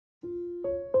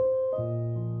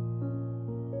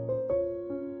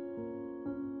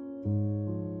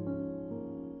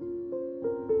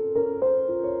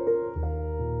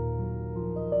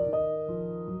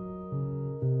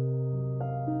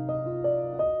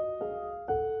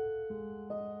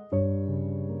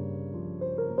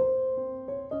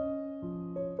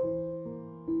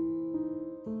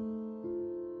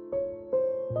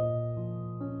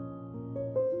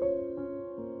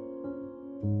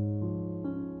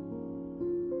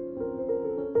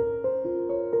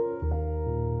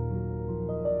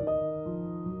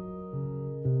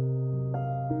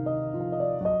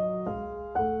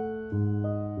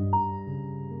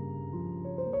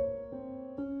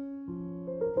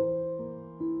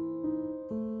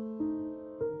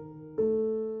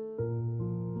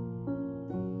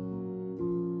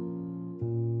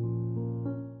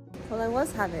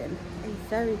was having a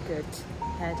very good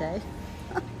hair day.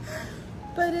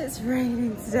 But it's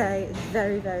raining today. It's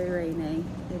very, very rainy.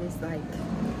 It is like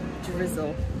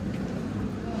drizzle.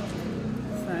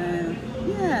 So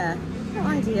yeah, not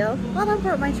ideal. Well, I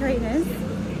brought my trainers.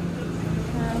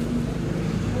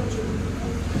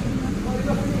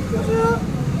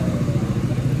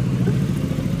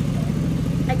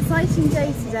 Exciting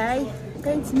day today. I'm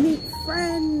going to meet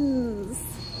friends.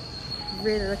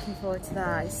 Really looking forward to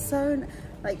that. It's so,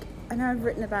 like, I know I've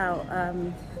written about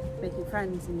making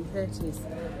friends in your 30s,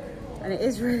 and it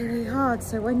is really, really hard.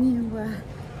 So when you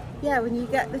when you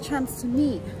get the chance to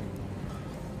meet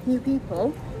new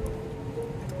people,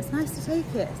 it's nice to take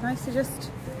it. It's nice to just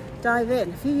dive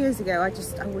in. A few years ago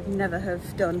I would never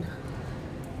have done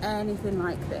anything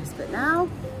like this, but now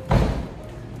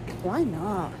why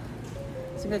not?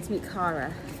 So I'm going to meet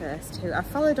Cara first, who I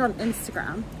followed on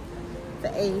Instagram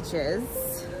for ages.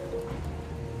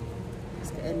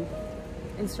 Just getting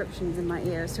instructions in my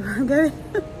ear as to where I'm going.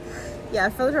 Yeah, I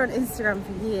followed her on Instagram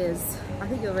for years. I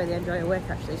think you'll really enjoy her work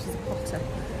actually. She's a potter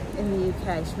in the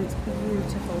UK. She makes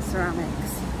beautiful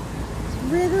ceramics. So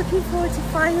I'm really looking forward to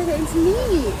finally getting to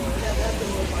meet.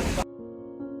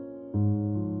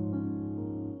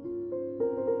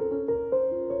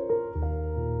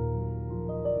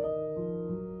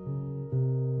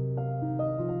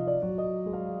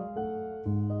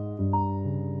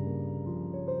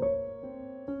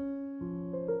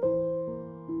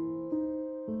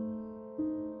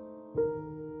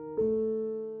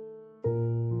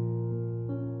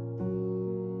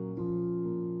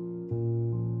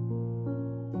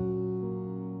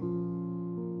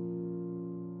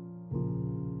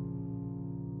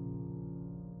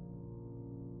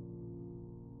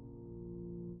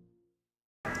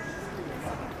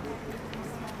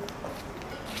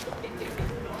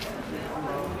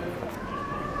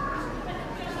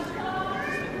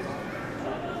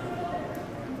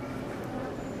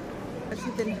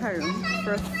 I've been home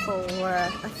for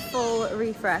a full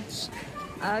refresh.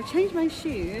 I've changed my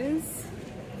shoes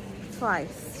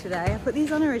twice today. I put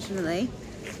these on originally,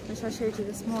 which I showed you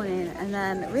this morning, and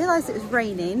then realised it was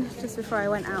raining just before I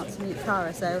went out to meet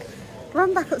Cara. So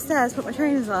ran back upstairs, put my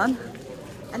trainers on,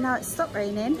 and now it's stopped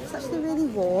raining. It's actually really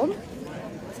warm.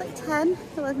 It's like 10,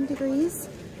 11 degrees.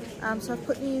 So I've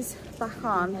put these back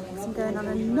on because I'm going on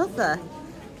another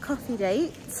coffee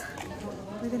date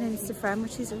with an Insta friend,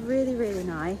 which is really, really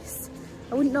nice.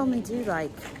 I wouldn't normally do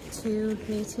like 2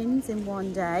 meetings in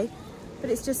one day, but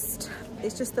it's just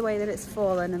the way that it's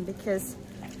fallen, and because,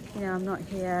 you know, I'm not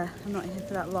here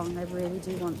for that long, I really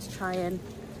do want to try and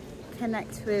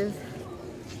connect with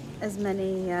as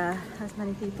many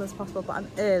people as possible. But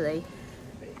I'm early,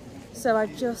 so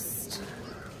I've just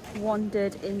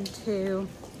wandered into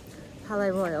Palais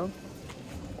Royal,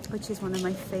 which is one of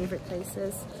my favourite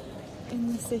places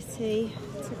in the city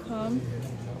to come.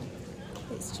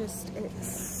 It's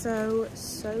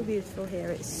so beautiful here.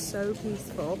 It's so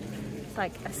peaceful. It's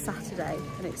like a Saturday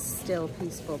and it's still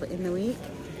peaceful, but in the week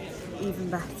even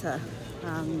better.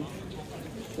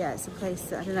 Yeah, it's a place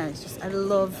that, I don't know, it's just, I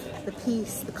love the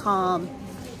peace, the calm,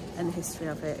 and the history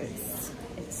of it. It's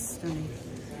stunning.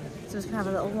 So I'm just gonna have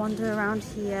a little wander around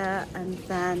here and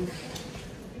then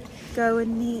go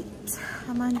and meet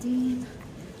Amandine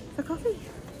for coffee.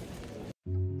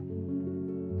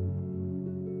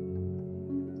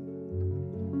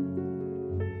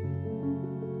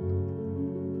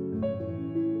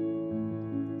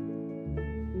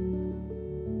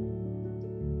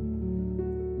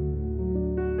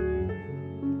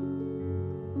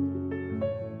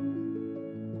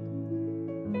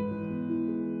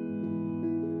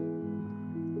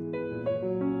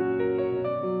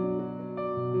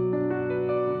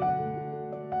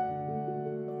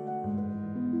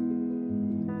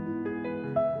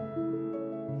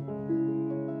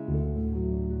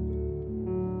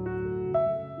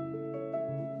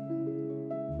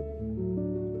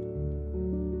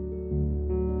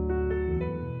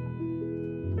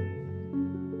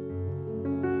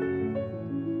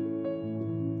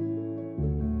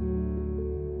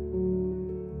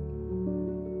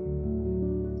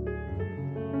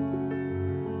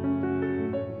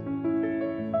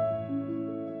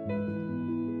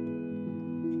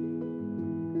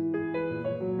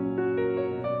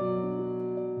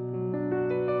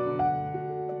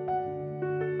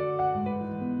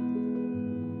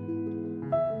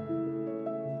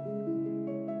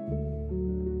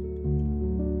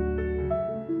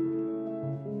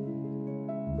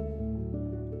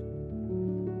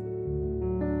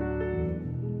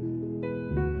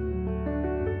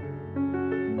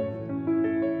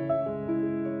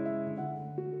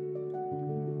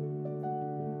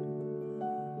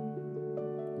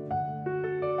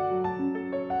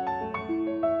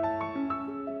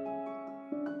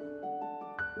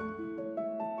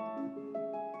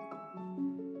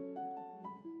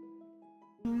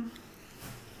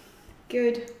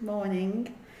 Good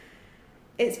morning.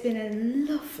 It's been a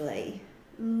lovely,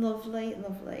 lovely,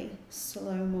 lovely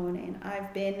slow morning.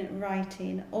 I've been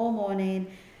writing all morning,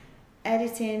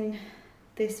 editing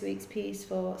this week's piece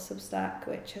for Substack,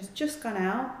 which has just gone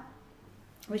out,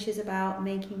 which is about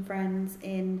making friends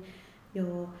in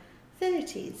your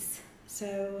 30s.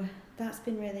 So that's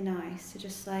been really nice to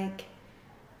just like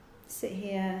sit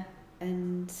here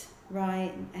and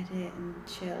write and edit and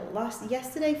chill.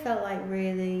 Yesterday felt like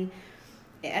really,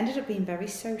 it ended up being very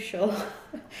social,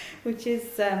 which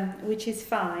is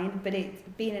fine, but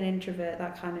being an introvert,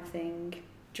 that kind of thing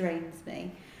drains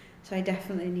me. So I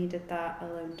definitely needed that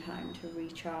alone time to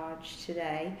recharge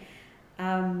today.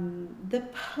 The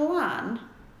plan,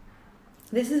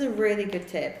 this is a really good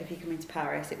tip if you're coming to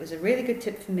Paris. It was a really good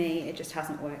tip for me, it just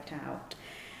hasn't worked out.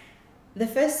 The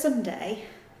first Sunday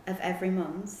of every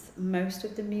month, most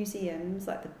of the museums,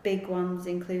 like the big ones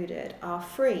included, are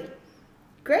free.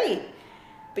 Great,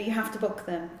 but you have to book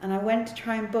them. And I went to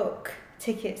try and book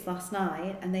tickets last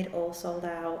night and they'd all sold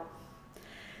out.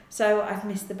 So I've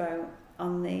missed the boat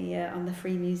on the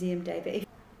free museum day. But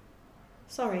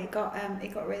it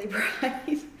got really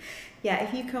bright. Yeah,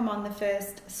 if you come on the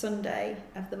first Sunday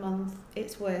of the month,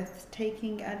 it's worth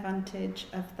taking advantage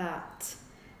of that.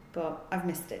 But I've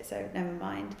missed it, so never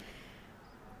mind.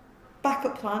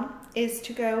 Backup plan is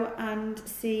to go and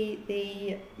see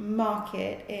the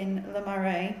market in Le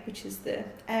Marais, which is the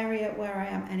area where I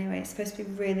am anyway. It's supposed to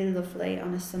be really lovely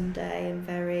on a Sunday and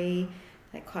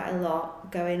quite a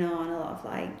lot going on, a lot of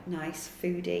like nice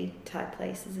foodie type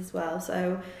places as well.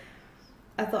 So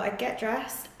I thought I'd get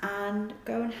dressed and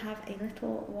go and have a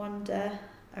little wander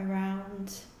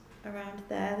around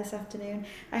there this afternoon.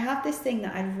 I have this thing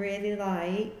that I really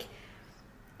like,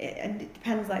 and it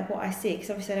depends like what I see, because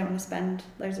obviously I don't want to spend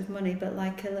loads of money, but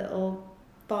like a little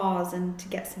vase and to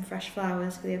get some fresh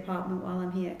flowers for the apartment while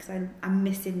I'm here, because I'm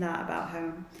missing that about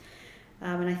home.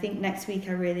 And I think next week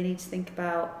I really need to think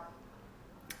about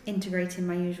integrating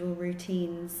my usual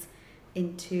routines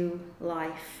into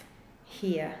life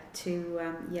here to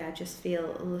just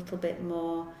feel a little bit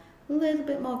more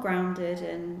grounded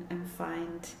and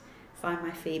find my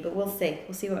feet. But we'll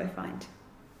see what we find.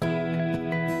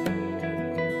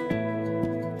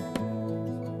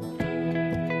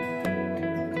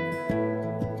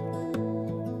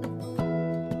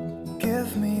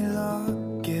 Give me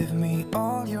love, give me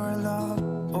all your love,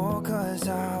 oh, 'cause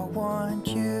I want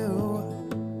you.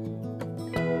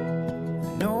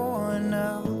 No one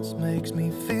else makes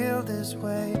me feel this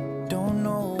way, don't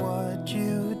know what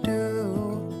you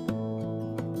do.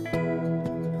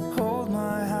 Hold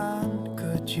my hand,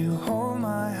 could you hold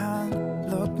my hand,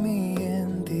 look me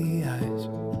in the eyes.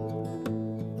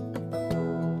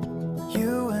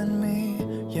 You and me,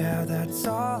 yeah, that's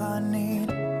all I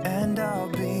need, and I'll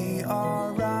be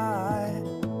alright.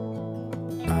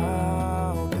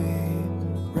 I'll be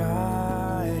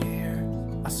right here,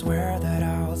 I swear that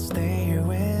I'll stay here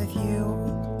with you.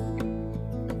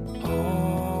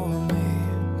 Hold me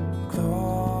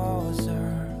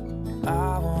closer,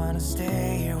 I wanna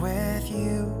stay here with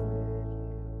you.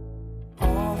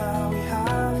 All that we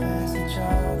have is each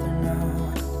other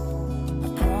now. I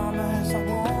promise I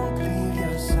won't leave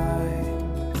your side.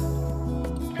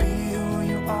 Be who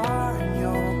you are and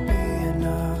you'll be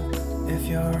enough. If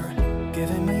you're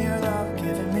giving me your love,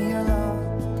 giving me your love.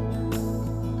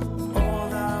 All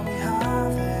that we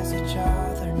have is each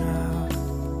other now.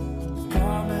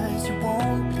 Promise you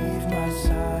won't leave my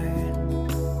side.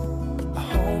 I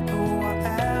hope who I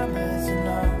am is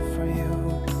enough for you.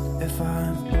 If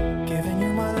I'm giving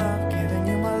you my love, giving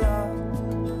you my love,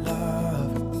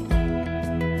 love.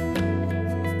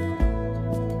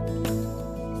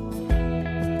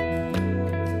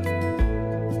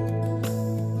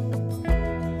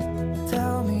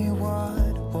 Tell me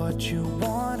what you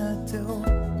wanna do,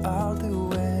 I'll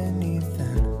do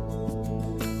anything.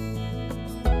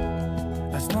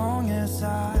 As long as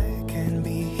I can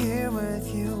be here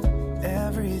with you,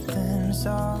 everything's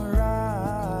alright.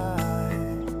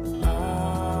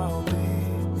 I'll be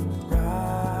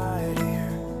right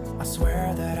here, I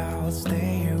swear that I'll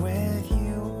stay here with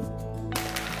you.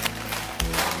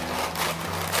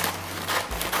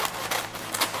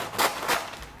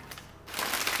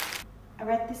 I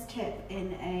read this tip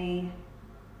in a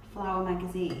flower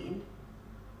magazine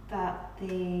that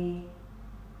the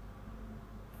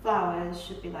flowers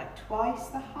should be like twice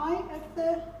the height of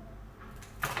the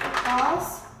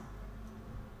vase.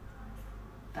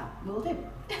 That will do.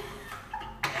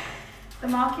 The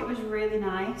market was really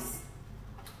nice.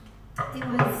 It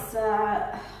was,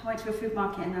 I went to a food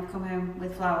market and I've come home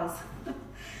with flowers.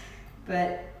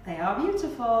 But they are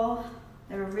beautiful.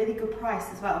 They're a really good price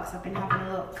as well, because I've been having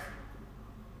a look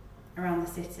around the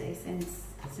city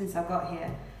since I got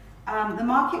here. The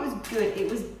market was good.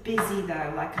 It was busy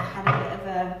though. Like I had a bit of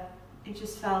a.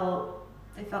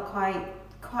 It felt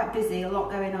quite busy. A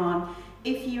lot going on.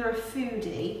 If you're a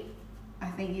foodie, I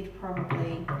think you'd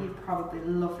probably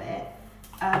love it.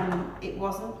 It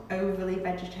wasn't overly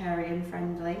vegetarian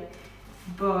friendly,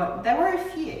 but there were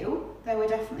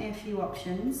definitely a few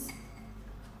options,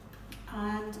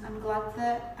 and I'm glad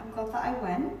that I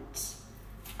went.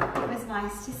 It was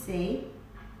nice to see.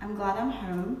 I'm glad I'm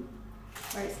home,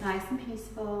 where it's nice and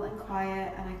peaceful and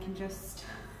quiet, and I can just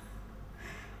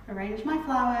arrange my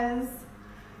flowers.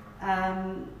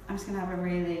 I'm just gonna have a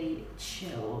really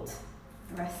chilled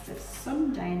rest of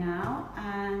Sunday now,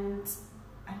 and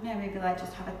I don't know, maybe like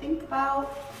just have a think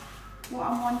about what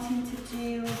I'm wanting to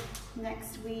do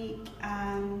next week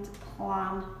and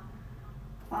plan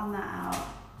that out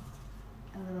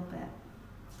a little bit.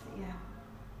 But yeah,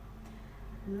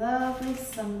 lovely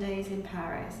Sundays in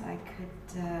Paris. I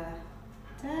could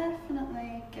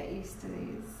definitely get used to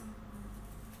these.